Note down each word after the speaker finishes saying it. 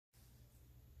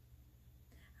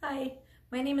Hi,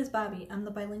 my name is Bobby. I'm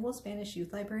the bilingual Spanish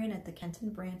youth librarian at the Kenton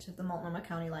branch of the Multnomah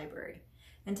County Library.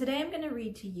 And today I'm going to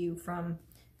read to you from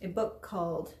a book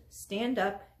called Stand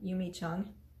Up, Yumi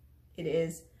Chung. It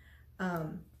is a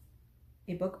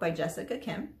book by Jessica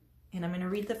Kim, and I'm going to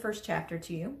read the first chapter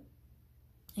to you.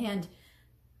 And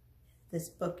this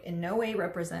book in no way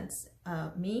represents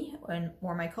me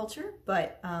or my culture,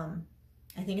 but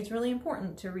I think it's really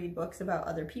important to read books about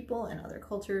other people and other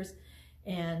cultures,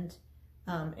 and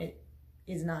it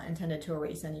is not intended to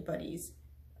erase anybody's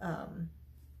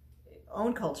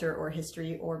own culture or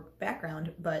history or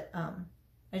background, but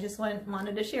I just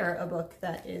wanted to share a book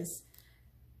that is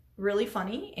really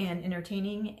funny and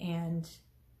entertaining, and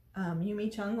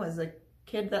Yumi Chung was a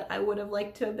kid that I would have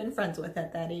liked to have been friends with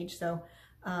at that age, so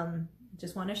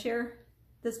just want to share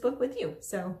this book with you.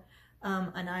 So,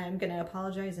 and I am going to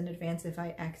apologize in advance if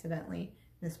I accidentally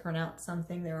mispronounce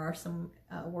something. There are some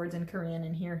words in Korean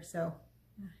in here, so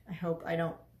I hope I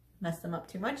don't mess them up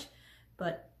too much,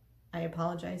 but I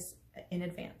apologize in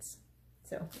advance.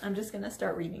 So I'm just going to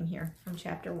start reading here from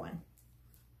chapter 1.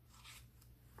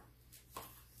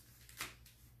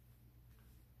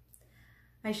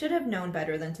 I should have known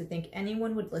better than to think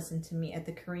anyone would listen to me at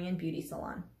the Korean beauty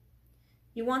salon.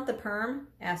 You want the perm?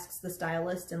 Asks the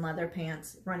stylist in leather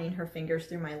pants, running her fingers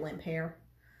through my limp hair.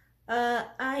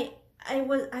 I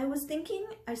was thinking,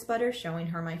 I sputter, showing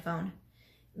her my phone.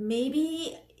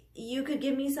 Maybe you could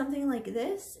give me something like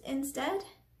this instead?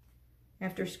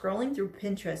 After scrolling through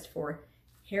Pinterest for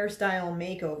hairstyle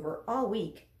makeover all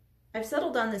week, I've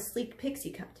settled on this sleek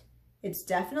pixie cut. It's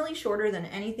definitely shorter than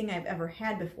anything I've ever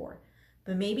had before,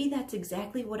 but maybe that's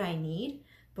exactly what I need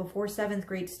before 7th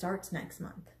grade starts next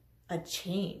month. A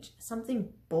change, something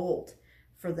bold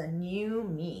for the new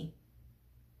me.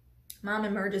 Mom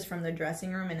emerges from the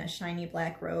dressing room in a shiny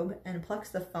black robe and plucks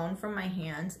the phone from my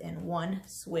hands in one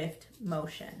swift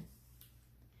motion.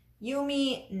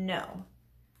 Yumi, no.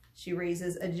 She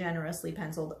raises a generously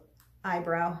penciled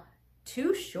eyebrow.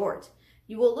 Too short.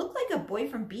 You will look like a boy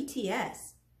from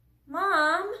BTS.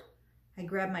 Mom! I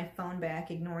grab my phone back,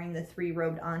 ignoring the 3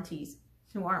 robed aunties,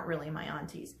 who aren't really my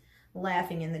aunties,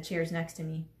 laughing in the chairs next to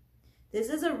me. This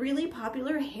is a really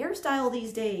popular hairstyle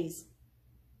these days.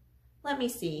 Let me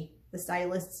see. The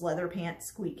stylist's leather pants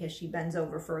squeak as she bends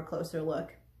over for a closer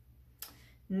look.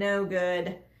 No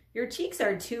good. Your cheeks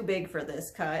are too big for this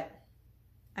cut.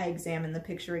 I examine the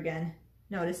picture again,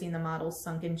 noticing the model's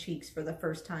sunken cheeks for the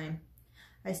first time.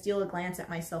 I steal a glance at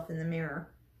myself in the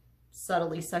mirror,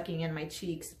 subtly sucking in my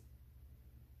cheeks.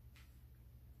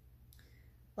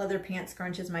 Leather pants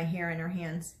scrunches my hair in her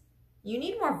hands. You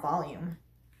need more volume.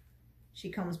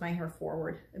 She combs my hair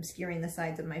forward, obscuring the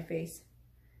sides of my face.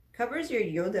 Covers your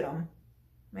yoderum.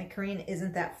 My Korean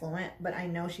isn't that fluent, but I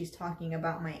know she's talking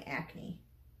about my acne.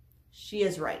 She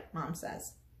is right, Mom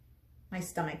says. My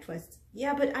stomach twists.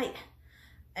 Yeah, but I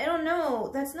don't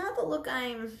know. That's not the look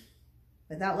I'm...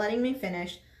 Without letting me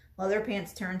finish, Leather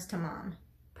Pants turns to Mom.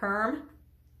 Perm?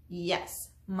 Yes,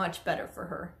 much better for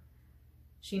her.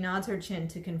 She nods her chin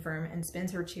to confirm and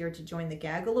spins her chair to join the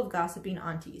gaggle of gossiping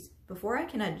aunties. Before I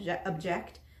can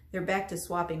object, they're back to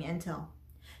swapping intel.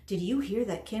 Did you hear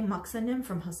that Kim Muksanim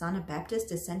from Hosanna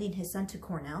Baptist is sending his son to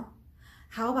Cornell?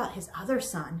 How about his other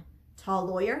son? Tall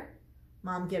lawyer?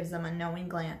 Mom gives them a knowing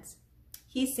glance.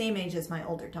 He's same age as my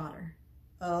older daughter.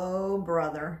 Oh,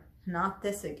 brother, not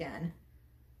this again.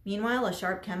 Meanwhile, a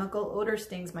sharp chemical odor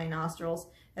stings my nostrils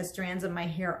as strands of my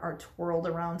hair are twirled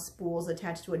around spools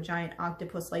attached to a giant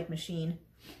octopus-like machine.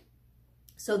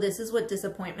 So this is what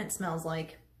disappointment smells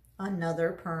like.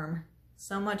 Another perm.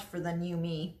 So much for the new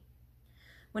me.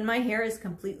 When my hair is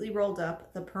completely rolled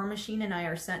up, the perm machine and I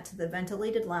are sent to the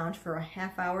ventilated lounge for a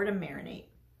half hour to marinate.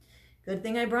 Good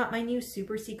thing I brought my new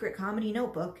super secret comedy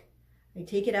notebook. I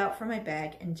take it out from my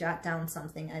bag and jot down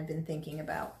something I've been thinking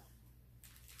about.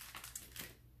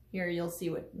 Here you'll see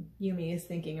what Yumi is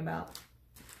thinking about.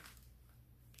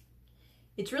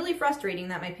 It's really frustrating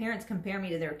that my parents compare me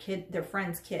to their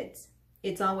friends' kids.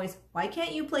 It's always, why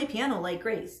can't you play piano like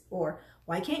Grace? Or,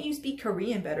 why can't you speak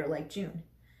Korean better like June?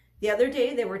 The other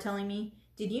day they were telling me,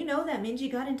 did you know that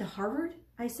Minji got into Harvard?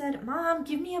 I said, Mom,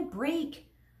 give me a break.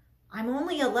 I'm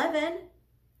only 11.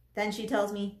 Then she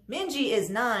tells me, Minji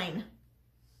is 9.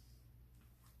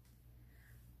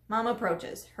 Mom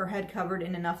approaches, her head covered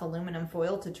in enough aluminum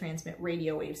foil to transmit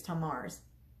radio waves to Mars.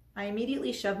 I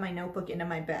immediately shove my notebook into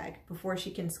my bag before she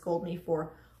can scold me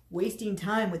for wasting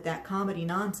time with that comedy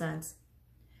nonsense.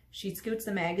 She scoots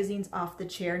the magazines off the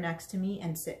chair next to me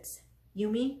and sits.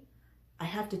 Yumi, I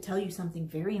have to tell you something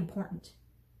very important.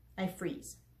 I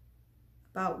freeze.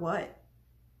 About what?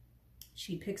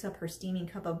 She picks up her steaming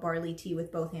cup of barley tea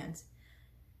with both hands.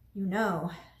 You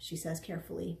know, she says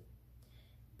carefully,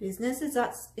 business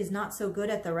is not so good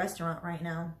at the restaurant right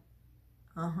now.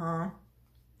 Uh-huh.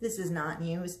 This is not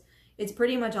news. It's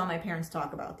pretty much all my parents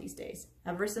talk about these days.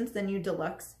 Ever since the new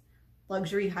deluxe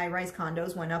luxury high-rise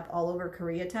condos went up all over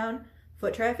Koreatown,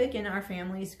 foot traffic in our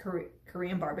family's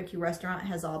Korean barbecue restaurant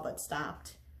has all but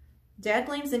stopped. Dad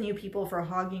blames the new people for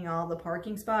hogging all the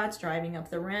parking spots, driving up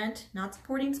the rent, not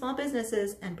supporting small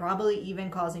businesses, and probably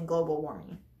even causing global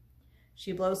warming.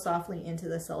 She blows softly into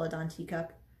the Celadon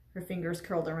teacup, her fingers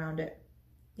curled around it.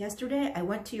 Yesterday, I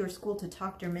went to your school to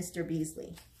talk to Mr.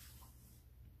 Beasley.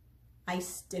 I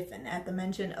stiffen at the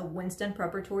mention of Winston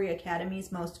Preparatory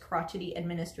Academy's most crotchety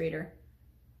administrator.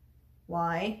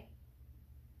 Why?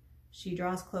 She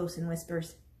draws close and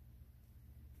whispers,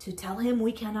 to tell him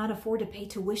we cannot afford to pay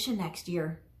tuition next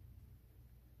year.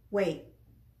 Wait,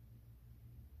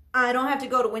 I don't have to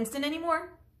go to Winston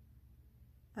anymore?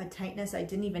 A tightness I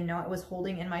didn't even know I was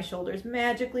holding in my shoulders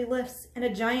magically lifts, and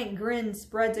a giant grin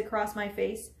spreads across my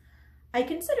face. I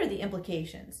consider the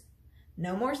implications.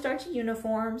 No more starchy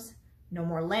uniforms, no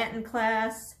more Latin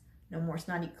class, no more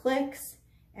snotty cliques,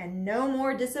 and no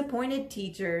more disappointed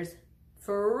teachers.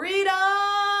 Freedom!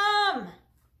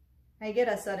 I get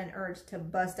a sudden urge to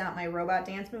bust out my robot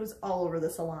dance moves all over the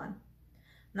salon.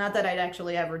 Not that I'd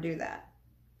actually ever do that.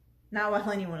 Not while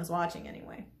anyone was watching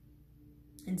anyway.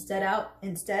 Instead,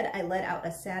 I let out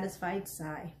a satisfied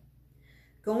sigh.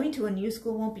 Going to a new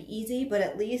school won't be easy, but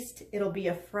at least it'll be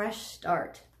a fresh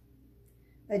start.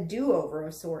 A do-over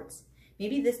of sorts.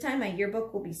 Maybe this time my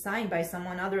yearbook will be signed by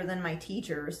someone other than my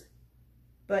teachers.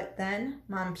 But then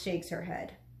Mom shakes her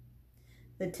head.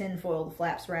 The tinfoil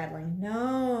flaps rattling.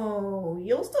 No,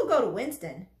 you'll still go to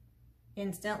Winston.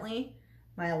 Instantly,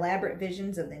 my elaborate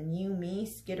visions of the new me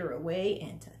skitter away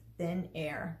into thin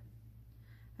air.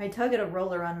 I tug at a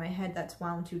roller on my head that's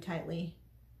wound too tightly.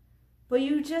 But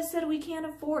you just said we can't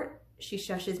afford... She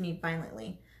shushes me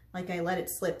violently, like I let it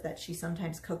slip that she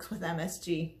sometimes cooks with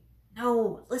MSG.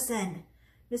 No, listen.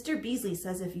 Mr. Beasley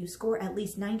says if you score at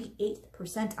least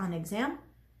 98% on exam,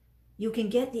 you can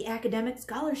get the academic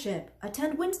scholarship.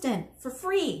 Attend Winston for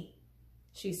free,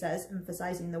 she says,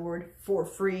 emphasizing the word for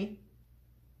free.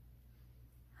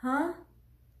 Huh?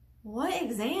 What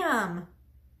exam?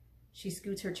 She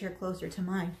scoots her chair closer to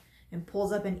mine and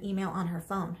pulls up an email on her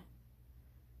phone.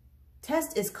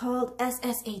 Test is called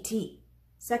SSAT,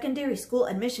 Secondary School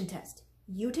Admission Test.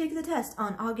 You take the test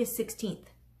on August 16th.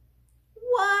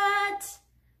 What?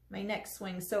 My neck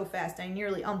swings so fast I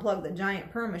nearly unplug the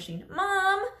giant perm machine.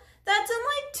 Mom, that's in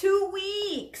like 2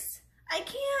 weeks. I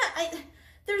can't.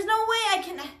 There's no way I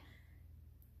can.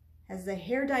 Has the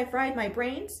hair dye fried my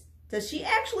brains? Does she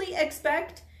actually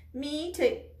expect me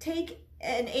to take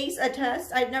an ACE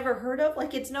test I've never heard of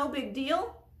like it's no big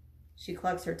deal? She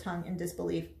clucks her tongue in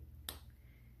disbelief.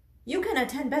 You can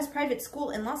attend best private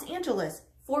school in Los Angeles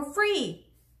for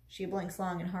free. She blinks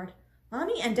long and hard.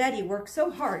 Mommy and Daddy work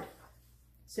so hard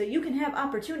so you can have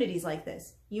opportunities like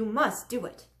this. You must do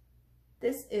it.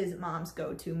 This is Mom's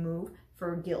go-to move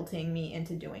for guilting me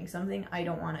into doing something I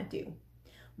don't want to do.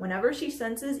 Whenever she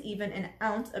senses even an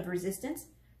ounce of resistance,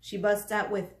 she busts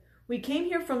out with, we came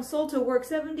here from Seoul to work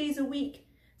 7 days a week.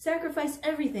 Sacrifice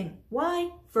everything.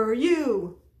 Why? For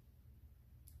you.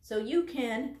 So you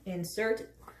can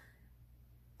insert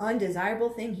undesirable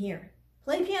thing here.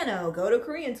 Play piano, go to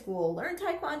Korean school, learn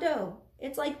Taekwondo.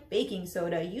 It's like baking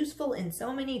soda, useful in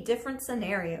so many different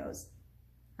scenarios.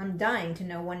 I'm dying to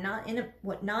know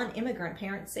what non-immigrant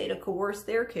parents say to coerce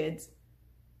their kids.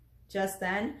 Just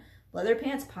then,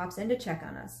 Leatherpants pops in to check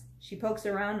on us. She pokes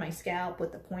around my scalp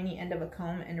with the pointy end of a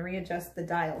comb and readjusts the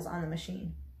dials on the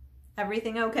machine.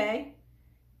 Everything okay?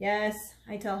 Yes,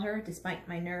 I tell her, despite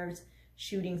my nerves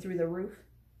shooting through the roof.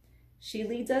 She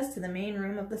leads us to the main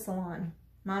room of the salon.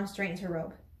 Mom straightens her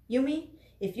robe. Yumi,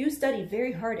 if you study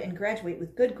very hard and graduate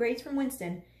with good grades from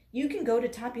Winston, you can go to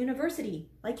top university,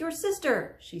 like your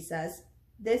sister, she says.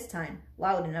 This time,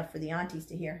 loud enough for the aunties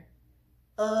to hear.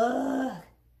 Ugh.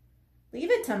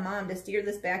 Leave it to Mom to steer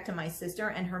this back to my sister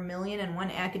and her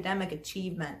 1,000,001 academic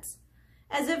achievements.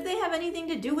 As if they have anything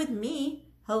to do with me.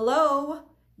 Hello?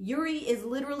 Yuri is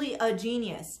literally a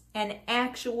genius, an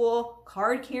actual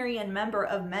card-carrying member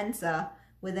of Mensa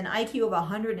with an IQ of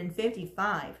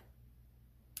 155.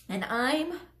 And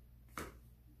I'm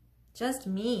just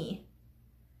me.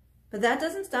 But that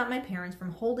doesn't stop my parents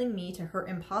from holding me to her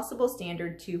impossible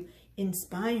standard to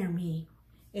inspire me.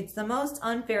 It's the most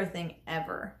unfair thing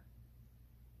ever.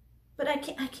 But I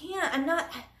can't, I'm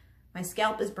not, my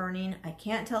scalp is burning. I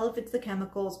can't tell if it's the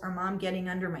chemicals or Mom getting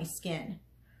under my skin.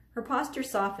 Her posture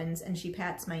softens and she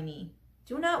pats my knee.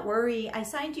 Do not worry, I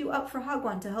signed you up for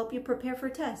Hagwon to help you prepare for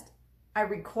test. I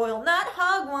recoil. Not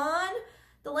Hagwon!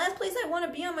 The last place I want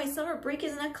to be on my summer break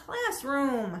is in a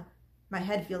classroom. My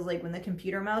head feels like when the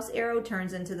computer mouse arrow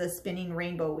turns into the spinning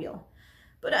rainbow wheel.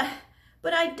 But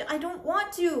I don't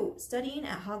want to. Studying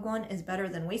at Hagwon is better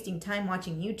than wasting time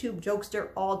watching YouTube Jokester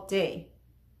all day.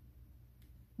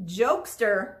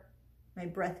 Jokester? My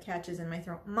breath catches in my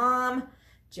throat. Mom,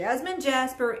 Jasmine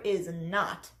Jasper is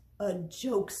not a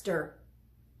jokester.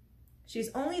 She's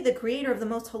only the creator of the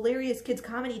most hilarious kids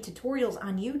comedy tutorials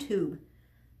on YouTube.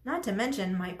 Not to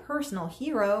mention my personal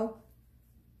hero.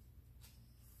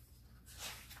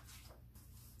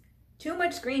 Too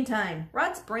much screen time.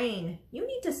 Rots brain. You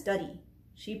need to study.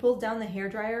 She pulls down the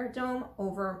hairdryer dome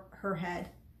over her head.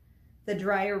 The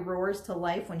dryer roars to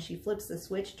life when she flips the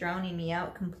switch, drowning me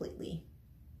out completely.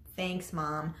 Thanks,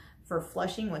 Mom, for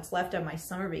flushing what's left of my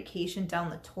summer vacation down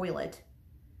the toilet.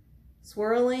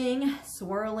 Swirling,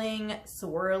 swirling,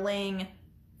 swirling,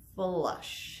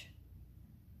 flush.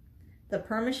 The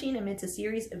perm machine emits a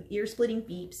series of ear-splitting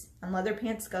beeps, and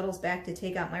Leatherpants scuttles back to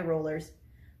take out my rollers.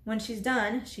 When she's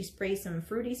done, she sprays some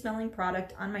fruity-smelling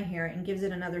product on my hair and gives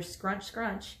it another scrunch,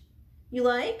 scrunch. You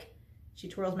like? She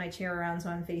twirls my chair around so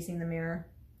I'm facing the mirror.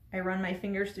 I run my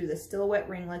fingers through the still wet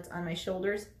ringlets on my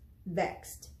shoulders,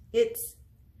 vexed. It's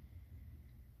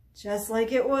just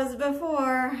like it was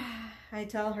before, I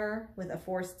tell her with a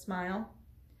forced smile.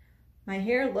 My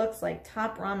hair looks like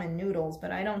top ramen noodles,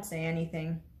 but I don't say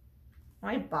anything.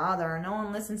 Why bother? No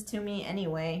one listens to me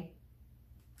anyway.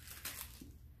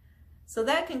 So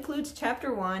that concludes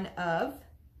chapter 1 of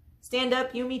Stand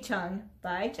Up Yumi Chung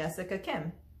by Jessica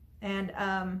Kim. And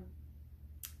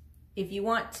if you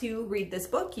want to read this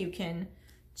book, you can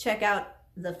check out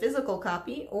the physical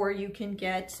copy, or you can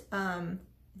get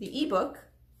the ebook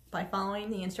by following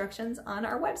the instructions on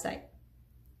our website.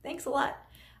 Thanks a lot.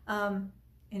 And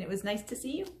it was nice to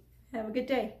see you. Have a good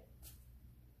day.